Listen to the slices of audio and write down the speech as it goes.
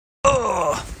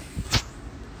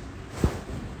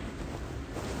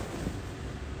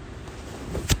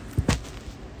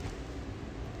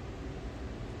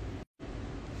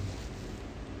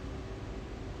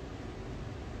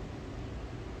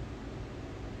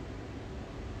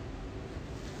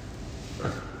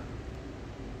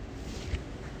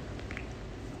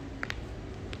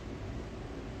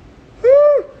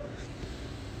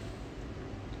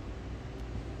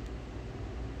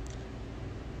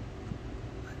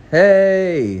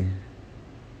Hey!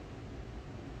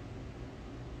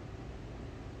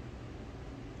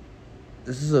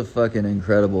 This is a fucking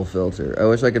incredible filter. I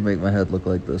wish I could make my head look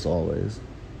like this always.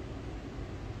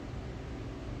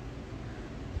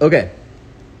 Okay.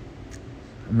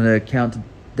 I'm going to count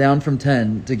down from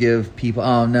 10 to give people...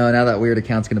 Oh, no, now that weird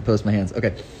account's going to post my hands.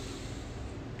 Okay.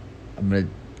 I'm going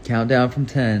to count down from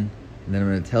 10, and then I'm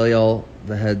going to tell y'all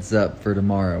the heads up for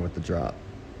tomorrow with the drop.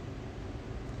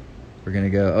 We're going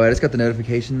to go... Oh, I just got the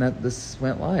notification that this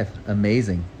went live.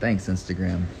 Amazing. Thanks,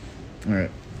 Instagram. All right.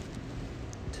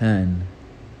 10,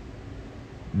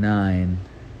 9,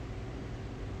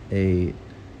 8,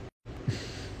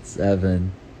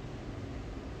 7,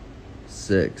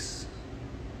 6,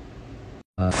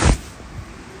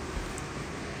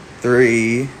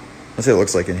 3. Let's see what it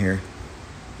looks like in here.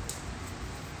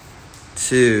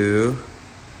 2.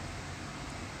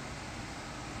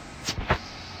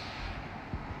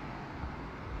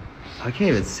 I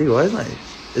can't even see. Why isn't I?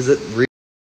 Is it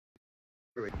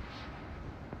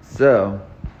So,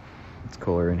 it's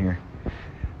cooler in here.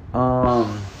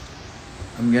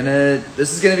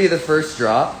 This is gonna be the first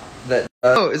drop that,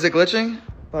 oh, is it glitching?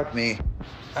 Fuck me.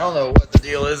 I don't know what the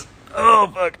deal is.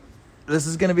 Oh, fuck. This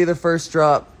is gonna be the first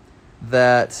drop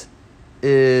that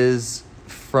is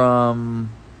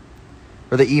from,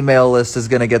 or the email list is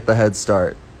gonna get the head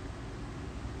start.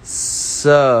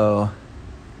 So,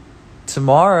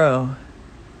 tomorrow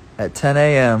at 10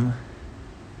 a.m.,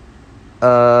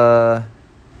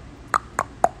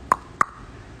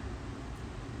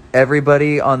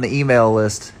 everybody on the email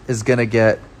list is going to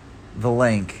get the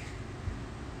link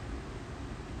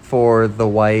for the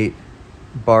white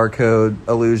barcode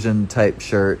illusion type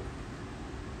shirt.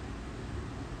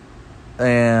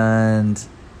 And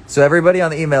so everybody on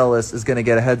the email list is going to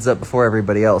get a heads up before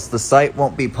everybody else. The site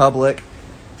won't be public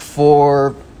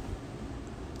for...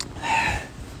 I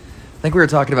think we were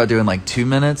talking about doing like 2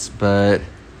 minutes, but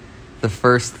the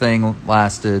first thing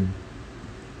lasted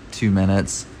 2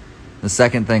 minutes. The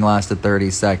second thing lasted 30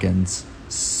 seconds.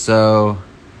 So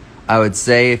I would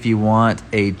say if you want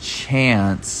a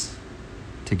chance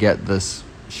to get this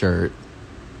shirt,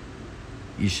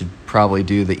 you should probably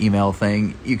do the email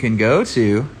thing. You can go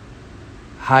to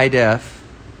hiidef.xyz,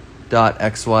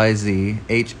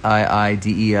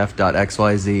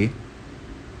 hiidef.xyz,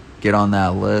 get on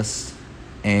that list,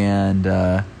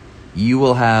 and you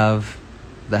will have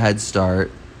the head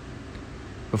start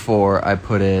before I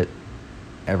put it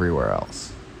everywhere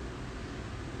else.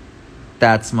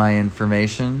 That's my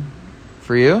information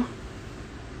for you.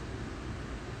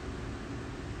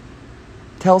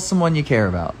 Tell someone you care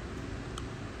about.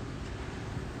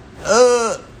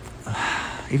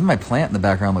 Even my plant in the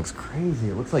background looks crazy.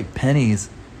 It looks like pennies.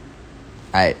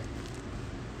 All right.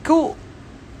 Cool.